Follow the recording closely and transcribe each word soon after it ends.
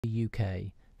the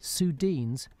UK. Sue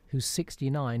Deans, who's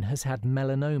 69, has had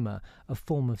melanoma, a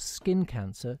form of skin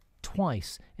cancer,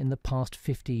 twice in the past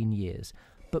 15 years,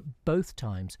 but both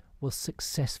times was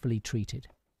successfully treated.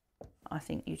 I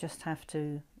think you just have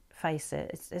to face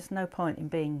it. There's no point in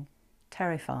being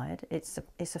terrified. It's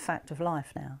a fact of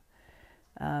life now.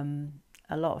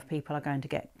 A lot of people are going to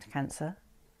get cancer,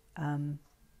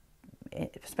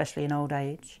 especially in old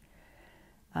age,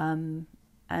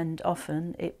 and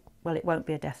often it won't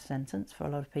be a death sentence for a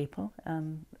lot of people.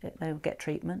 They will get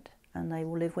treatment and they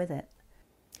will live with it.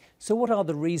 So what are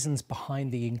the reasons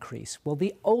behind the increase? Well,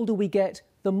 the older we get,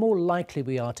 the more likely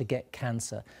we are to get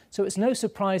cancer. So it's no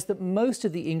surprise that most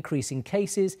of the increase in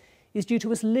cases is due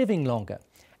to us living longer.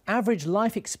 Average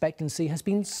life expectancy has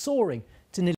been soaring to nearly